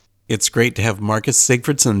It's great to have Marcus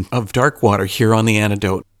Sigfridsson of Darkwater here on The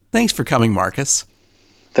Antidote. Thanks for coming, Marcus.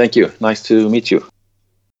 Thank you. Nice to meet you.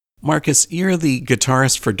 Marcus, you're the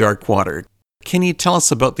guitarist for Darkwater. Can you tell us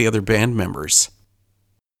about the other band members?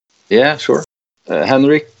 Yeah, sure.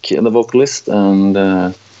 Henrik, the vocalist,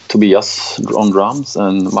 and Tobias on drums,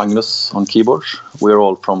 and Magnus on keyboards. We're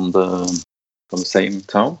all from the same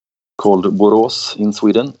town called Borås in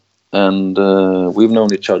Sweden, and we've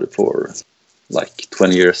known each other for like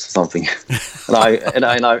 20 years, something. and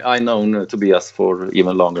I known Tobias for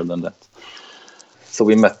even longer than that. So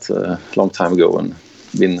we met a long time ago and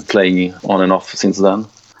been playing on and off since then.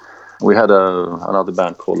 We had another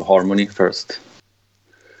band called Harmony first,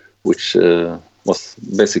 which was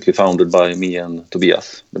basically founded by me and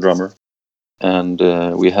Tobias, the drummer. And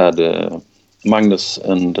we had Magnus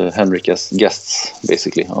and Henrik as guests,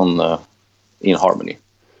 basically, in Harmony.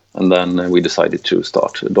 And then we decided to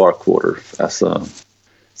start Darkwater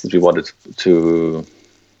since we wanted to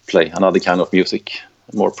play another kind of music,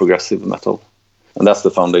 more progressive metal. And that's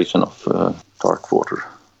the foundation of Darkwater.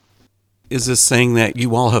 Is this saying that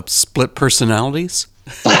you all have split personalities?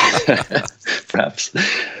 Perhaps.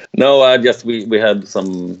 No, we had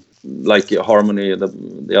some, like Harmony,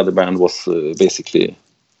 the other band was basically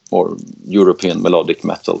more European melodic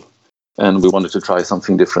metal. And we wanted to try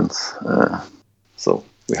something different. So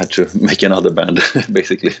we had to make another band,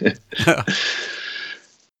 basically.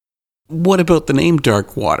 What about the name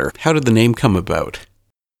Darkwater? How did the name come about?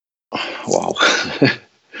 Wow.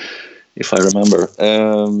 If I remember.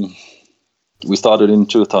 We started in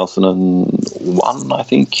 2001, I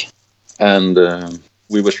think. And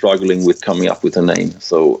we were struggling with coming up with a name.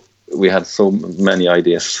 So we had so many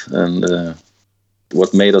ideas. And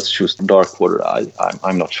what made us choose Darkwater,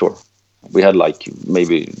 I'm not sure. We had like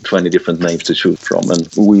maybe 20 different names to choose from, and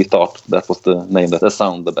we thought that was the name that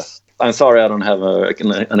sounded the best. I'm sorry I don't have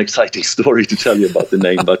an exciting story to tell you about the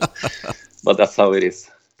name, but that's how it is.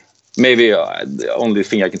 Maybe the only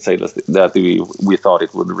thing I can say is that we thought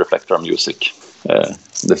it would reflect our music,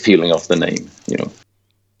 the feeling of the name, you know.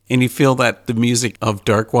 And you feel that the music of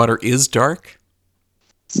Darkwater is dark?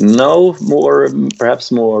 No,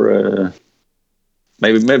 perhaps more...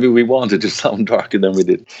 Maybe we wanted to sound darker than we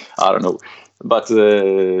did. I don't know. But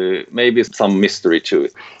maybe some mystery to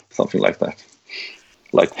it. Something like that.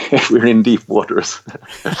 Like we're in deep waters.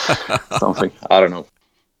 Something. I don't know.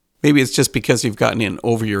 Maybe it's just because you've gotten in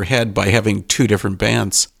over your head by having two different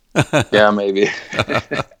bands. Yeah, maybe.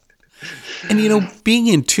 And you know, being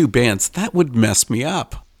in two bands, that would mess me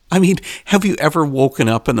up. I mean, have you ever woken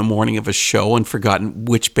up in the morning of a show and forgotten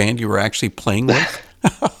which band you were actually playing with?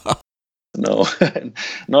 No,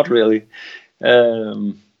 not really.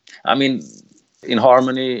 I mean, in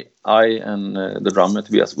Harmony, I and the drummer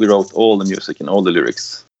Tobias, we wrote all the music and all the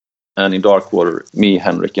lyrics. And in Darkwater, me,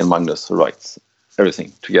 Henrik, and Magnus writes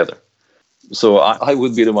everything together. So I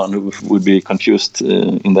would be the one who would be confused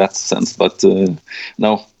in that sense. But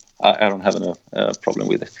no, I don't have a problem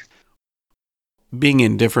with it. Being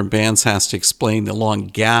in different bands has to explain the long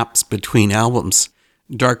gaps between albums.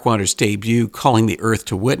 Darkwater's debut, Calling the Earth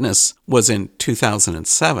to Witness, was in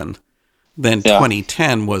 2007. Then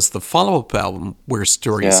 2010 was the follow-up album, Where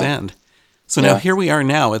Stories End. So now here we are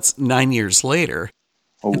now, it's 9 years later.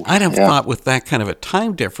 And I'd have thought with that kind of a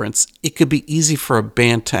time difference, it could be easy for a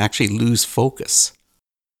band to actually lose focus.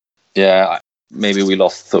 Yeah, maybe we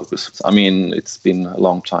lost focus. I mean, it's been a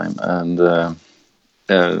long time, and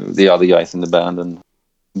the other guys in the band, and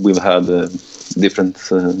we've had different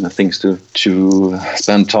things to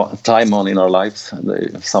spend time on in our lives.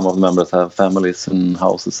 Some of the members have families and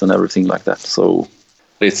houses and everything like that. So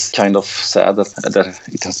it's kind of sad that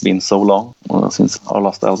it has been so long since our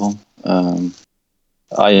last album.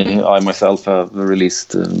 I myself have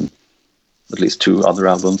released at least 2 other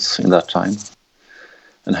albums in that time.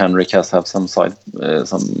 And Henrik has had some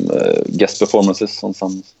guest performances on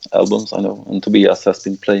some albums, I know. And Tobias has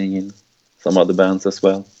been playing in some other bands as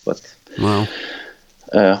well. But wow.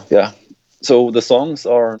 So the songs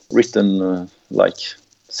are written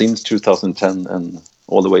since 2010 and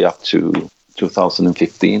all the way up to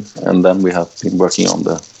 2015. And then we have been working on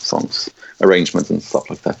the songs, arrangements and stuff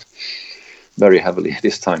like that very heavily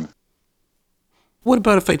this time. What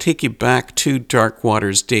about if I take you back to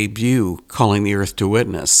Darkwater's debut, Calling the Earth to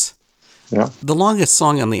Witness? Yeah. The longest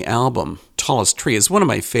song on the album, Tallest Tree, is one of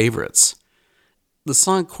my favorites. The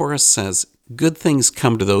song chorus says, "Good things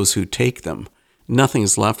come to those who take them.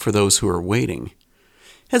 Nothing's left for those who are waiting."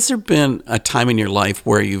 Has there been a time in your life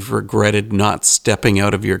where you've regretted not stepping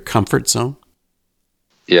out of your comfort zone?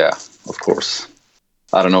 Yeah, of course.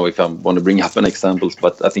 I don't know if I want to bring up an example,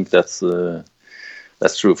 but I think that's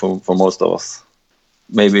true for most of us.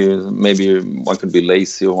 maybe one could be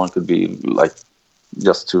lazy, or one could be like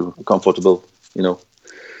just too comfortable.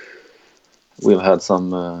 We've had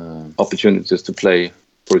some opportunities to play,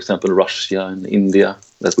 for example, Russia and India,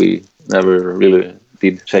 that we never really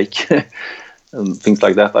did take, and things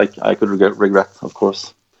like that. I could regret, of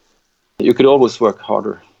course. You could always work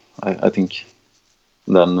harder, I think.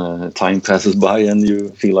 Then time passes by and you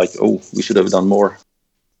feel like, oh, we should have done more.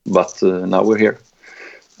 But now we're here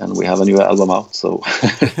and we have a new album out, so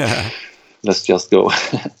let's just go.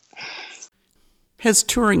 Has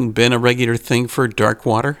touring been a regular thing for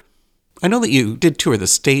Darkwater? I know that you did tour the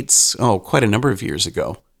States, quite a number of years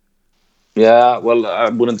ago. Yeah, well, I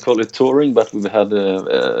wouldn't call it touring, but we've had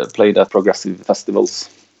played at progressive festivals.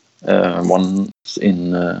 One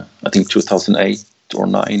in, I think, 2008 or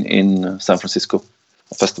 9 in San Francisco,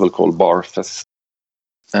 a festival called Bar Fest.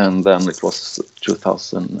 And then it was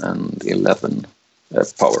 2011,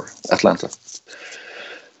 Power, Atlanta.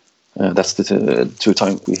 That's the 2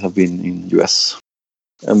 times we have been in US.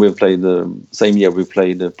 And we played the same year we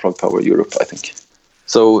played Prog Power Europe, I think.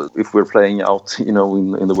 So if we're playing out, in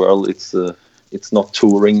the world, it's not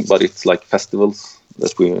touring, but it's like festivals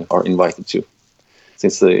that we are invited to.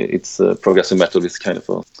 Since it's progressive metal, it's kind of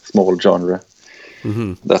a small genre.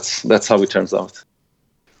 Mm-hmm. That's how it turns out.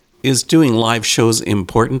 Is doing live shows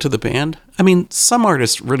important to the band? I mean, some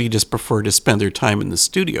artists really just prefer to spend their time in the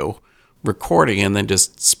studio recording and then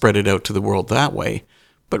just spread it out to the world that way,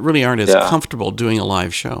 but really aren't as comfortable doing a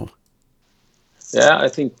live show. Yeah, I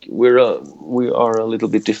think we are a little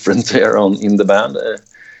bit different there in the band.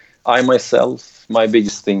 I myself, my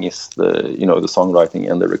biggest thing is the songwriting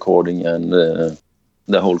and the recording and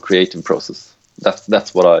the whole creative process.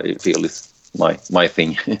 That's what I feel is my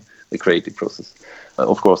thing, the creative process.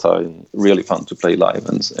 Of course, I really fun to play live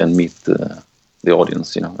and meet the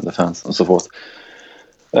audience, and the fans and so forth.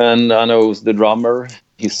 And I know the drummer,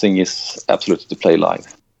 his thing is absolutely to play live.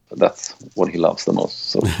 That's what he loves the most.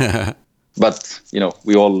 So, but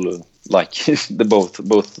we all like both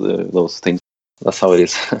those things. That's how it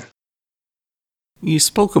is. You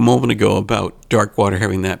spoke a moment ago about Darkwater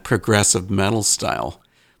having that progressive metal style,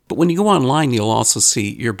 but when you go online, you'll also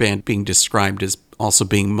see your band being described as also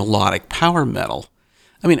being melodic power metal.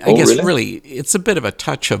 I mean, I guess really it's a bit of a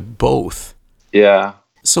touch of both. Yeah.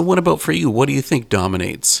 So what about for you? What do you think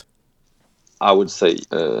dominates? I would say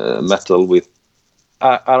metal with...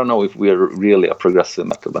 I don't know if we're really a progressive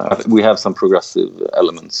metal band. We have some progressive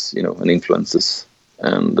elements, and influences.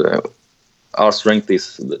 And our strength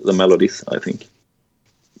is the melodies, I think.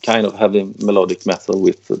 Kind of heavy melodic metal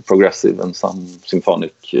with progressive and some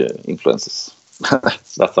symphonic influences.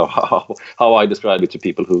 That's how I describe it to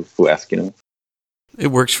people who ask, It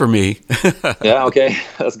works for me. Yeah, okay.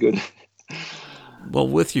 That's good. Well,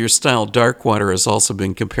 with your style, Darkwater has also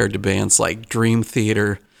been compared to bands like Dream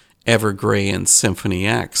Theater, Evergrey, and Symphony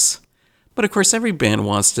X. But of course, every band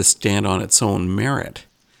wants to stand on its own merit.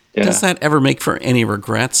 Yeah. Does that ever make for any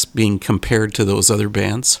regrets being compared to those other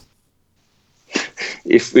bands?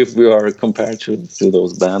 If we are compared to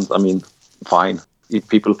those bands, I mean, fine. If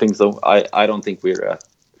people think so, I don't think we're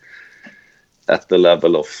at the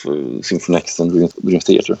level of Symphony X and Dream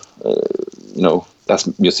Theater.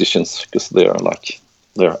 As musicians, because they're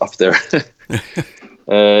up there.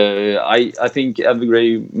 I think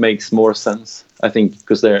Evergrey makes more sense. I think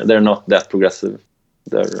because they're not that progressive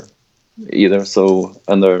there either. So,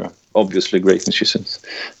 and they're obviously great musicians,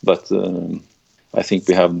 but I think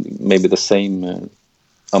we have maybe the same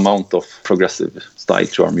amount of progressive style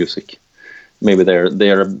to our music. Maybe they're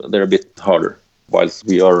a bit harder, whilst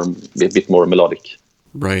we are a bit more melodic.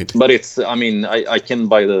 Right. But I can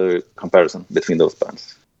buy the comparison between those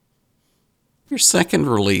bands. Your second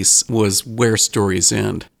release was Where Stories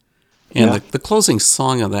End. And the closing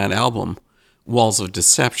song of that album, Walls of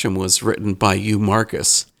Deception, was written by you,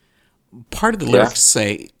 Marcus. Part of the lyrics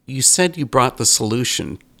say, you said you brought the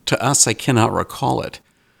solution. To us, I cannot recall it.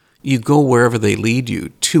 You go wherever they lead you,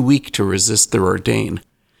 too weak to resist their ordain.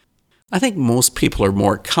 I think most people are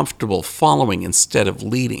more comfortable following instead of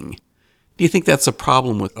leading. Do you think that's a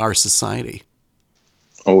problem with our society?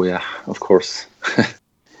 Oh, yeah, of course.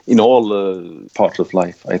 In all parts of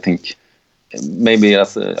life, I think. Maybe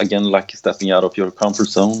as again, like stepping out of your comfort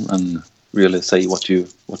zone and really say what you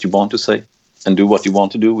want to say and do what you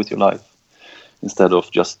want to do with your life, instead of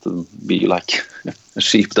just be like a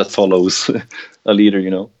sheep that follows a leader,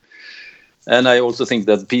 And I also think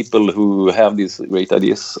that people who have these great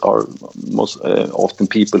ideas are most often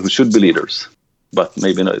people who should be leaders, but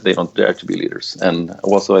maybe they don't dare to be leaders. And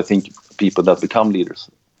also I think people that become leaders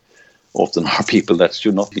often are people that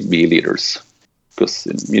should not be leaders, because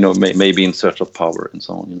maybe in search of power and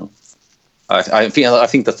so on. I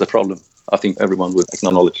think that's the problem. I think everyone would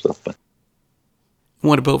acknowledge that. But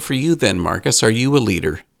What about for you then, Marcus? Are you a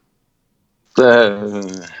leader? uh,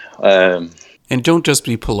 um, And don't just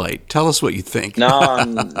be polite. Tell us what you think. no,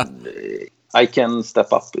 I can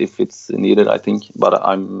step up if it's needed, I think, but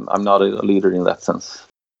I'm not a leader in that sense.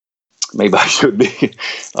 Maybe I should be.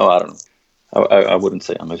 Oh, I don't know. I wouldn't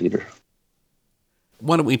say I'm a leader.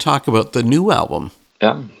 Why don't we talk about the new album?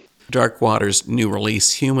 Yeah. Darkwater's new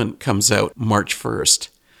release, Human, comes out March 1st.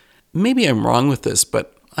 Maybe I'm wrong with this,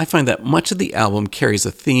 but I find that much of the album carries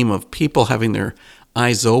a theme of people having their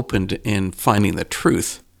eyes opened and finding the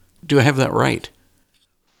truth. Do I have that right?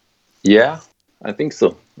 Yeah, I think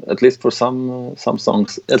so. At least for some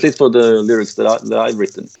songs, at least for the lyrics that I've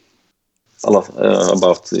written, a lot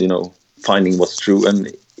about finding what's true,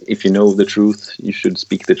 and if you know the truth, you should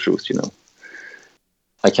speak the truth.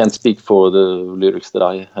 I can't speak for the lyrics that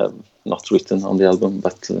I have not written on the album,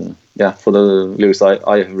 but yeah, for the lyrics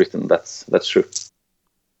I have written, that's true.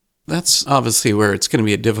 That's obviously where it's going to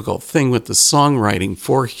be a difficult thing with the songwriting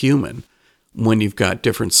for Human when you've got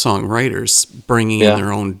different songwriters bringing in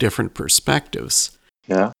their own different perspectives.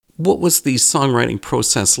 Yeah. What was the songwriting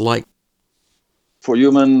process like? For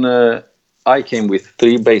Human, I came with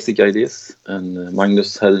 3 basic ideas, and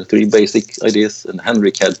Magnus had 3 basic ideas, and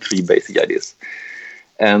Henrik had 3 basic ideas.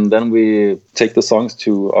 And then we take the songs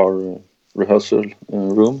to our rehearsal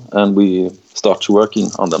room, and we start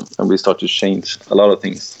working on them, and we start to change a lot of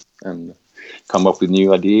things and come up with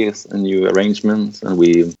new ideas and new arrangements, and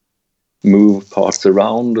we move parts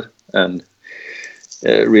around and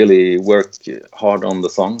really work hard on the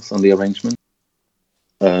songs and the arrangement.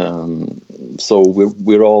 So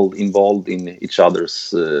we're all involved in each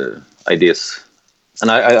other's ideas,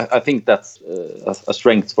 and I think that's a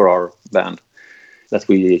strength for our band, that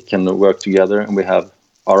we can work together and we have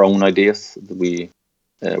our own ideas that we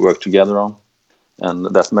work together on, and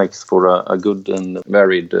that makes for a good and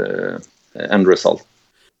varied end result.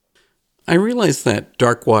 I realize that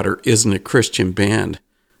Darkwater isn't a Christian band,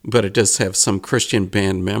 but it does have some Christian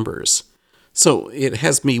band members. So it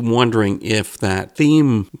has me wondering if that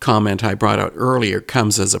theme comment I brought out earlier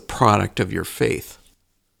comes as a product of your faith.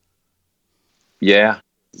 Yeah,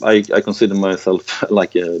 I consider myself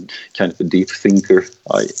like a kind of a deep thinker.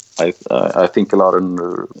 I think a lot and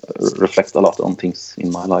reflect a lot on things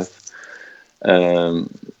in my life.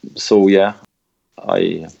 So yeah,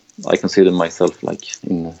 I consider myself like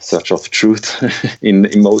in search of truth in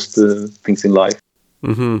most things in life.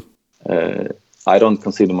 Mm-hmm. I don't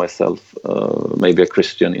consider myself maybe a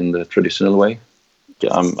Christian in the traditional way.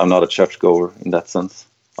 I'm not a churchgoer in that sense.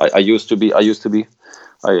 I used to be.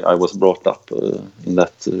 I was brought up in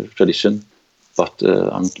that tradition, but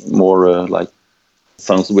I'm more like,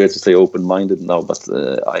 sounds weird to say open-minded now, but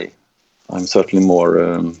I'm certainly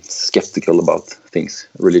more skeptical about things,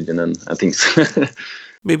 religion and things.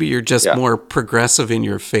 Maybe you're just more progressive in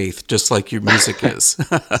your faith, just like your music is.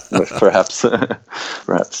 Perhaps.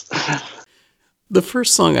 Perhaps. The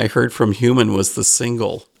first song I heard from Human was the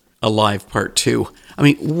single, Alive Part 2. I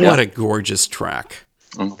mean, what a gorgeous track.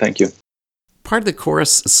 Thank you. Part of the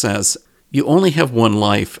chorus says, "You only have one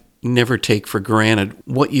life, never take for granted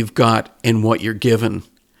what you've got and what you're given."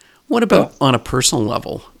 What about on a personal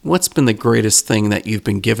level? What's been the greatest thing that you've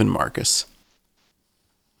been given, Marcus?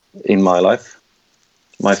 In my life,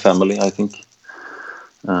 my family, I think.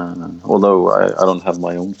 Although I don't have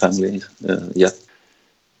my own family yet.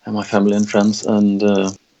 I have my family and friends, and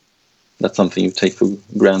that's something you take for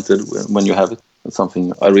granted when you have it. It's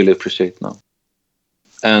something I really appreciate now.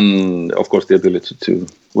 And of course, the ability to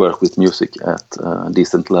work with music at a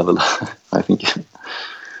decent level, I think.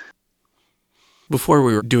 Before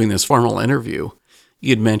we were doing this formal interview,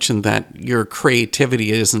 you'd mentioned that your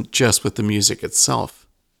creativity isn't just with the music itself.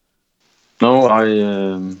 No,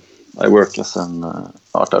 I work as an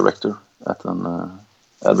art director at an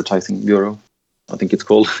advertising bureau. I think it's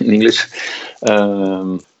called in English.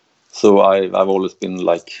 So I've always been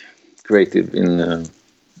like creative in.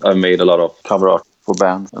 I've made a lot of cover art for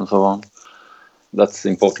bands and so on. That's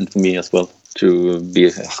important to me as well, to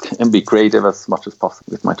be creative as much as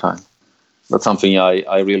possible with my time. That's something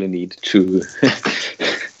I really need to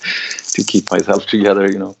to keep myself together.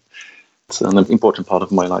 It's an important part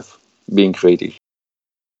of my life, being creative.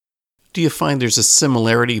 Do you find there's a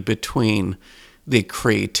similarity between the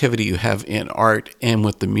creativity you have in art and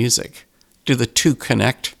with the music? Do the two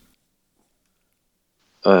connect?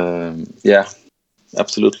 Yeah,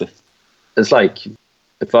 absolutely. It's like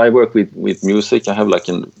if I work with music, I have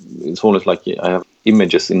it's almost like I have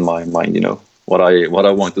images in my mind, what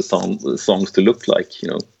I want the songs to look like,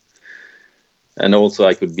 And also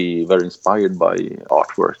I could be very inspired by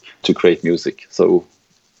artwork to create music. So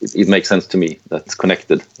it makes sense to me. That's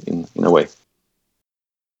connected in a way.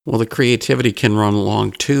 Well, the creativity can run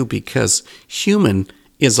long too, because Human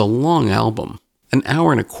is a long album, an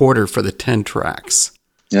hour and a quarter for the 10 tracks.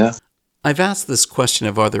 Yeah. I've asked this question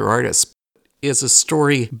of other artists. Is a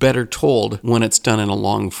story better told when it's done in a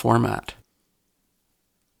long format?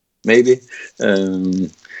 Maybe. I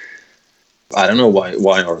don't know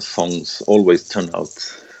why our songs always turn out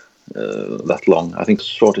that long. I think the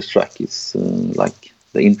shortest track is like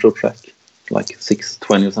the intro track, like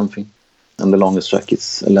 6:20 or something. And the longest track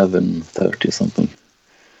is 11:30 or something.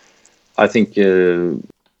 I think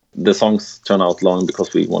the songs turn out long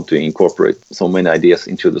because we want to incorporate so many ideas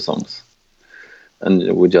into the songs.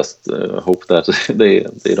 And we just hope that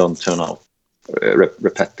they don't turn out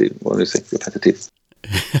repetitive. What do you say? Repetitive.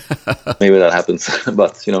 Maybe that happens,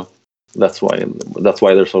 but that's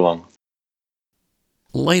why they're so long.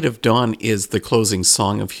 Light of Dawn is the closing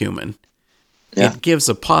song of Human. Yeah. It gives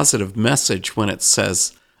a positive message when it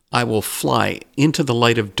says, I will fly into the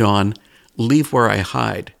light of dawn, leave where I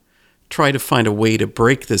hide, try to find a way to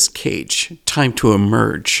break this cage, time to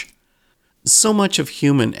emerge. So much of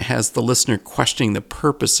Human has the listener questioning the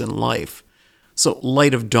purpose in life. So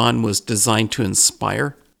Light of Dawn was designed to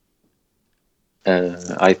inspire?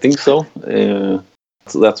 I think so.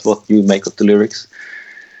 So that's what you make of the lyrics.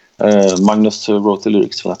 Magnus wrote the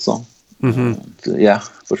lyrics for that song. Mm-hmm. Yeah,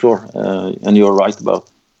 for sure. And you're right about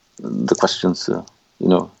the questions,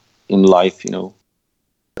 in life.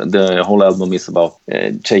 The whole album is about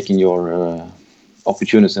taking your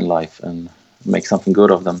opportunities in life and make something good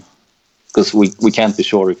of them. Because we can't be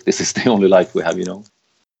sure if this is the only life we have,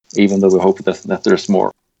 even though we hope that there's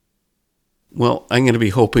more. Well, I'm going to be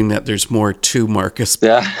hoping that there's more too, Marcus.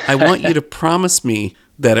 Yeah. I want you to promise me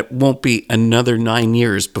that it won't be another 9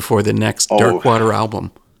 years before the next Darkwater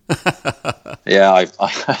album. Yeah,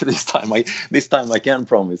 this time I can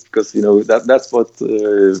promise, because that's what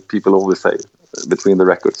people always say between the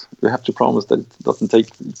records. You have to promise that it doesn't take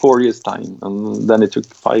 4 years time, and then it took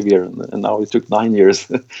 5 years, and now it took 9 years.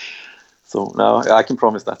 So now I can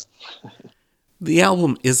promise that. The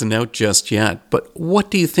album isn't out just yet, but what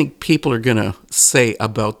do you think people are going to say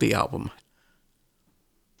about the album?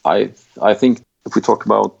 I think if we talk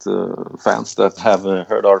about fans that have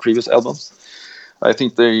heard our previous albums, I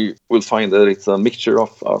think they will find that it's a mixture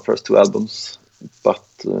of our first two albums, but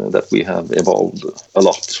that we have evolved a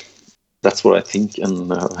lot. That's what I think,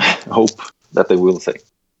 and hope that they will say.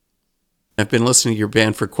 I've been listening to your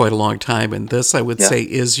band for quite a long time, and this, I would say,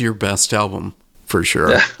 is your best album, for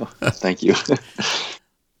sure. Yeah. Thank you.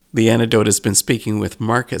 The Antidote has been speaking with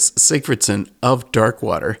Marcus Sigfridsson of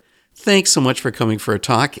Darkwater. Thanks so much for coming for a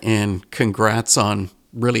talk, and congrats on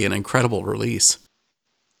really an incredible release.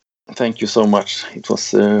 Thank you so much. It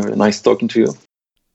was nice talking to you.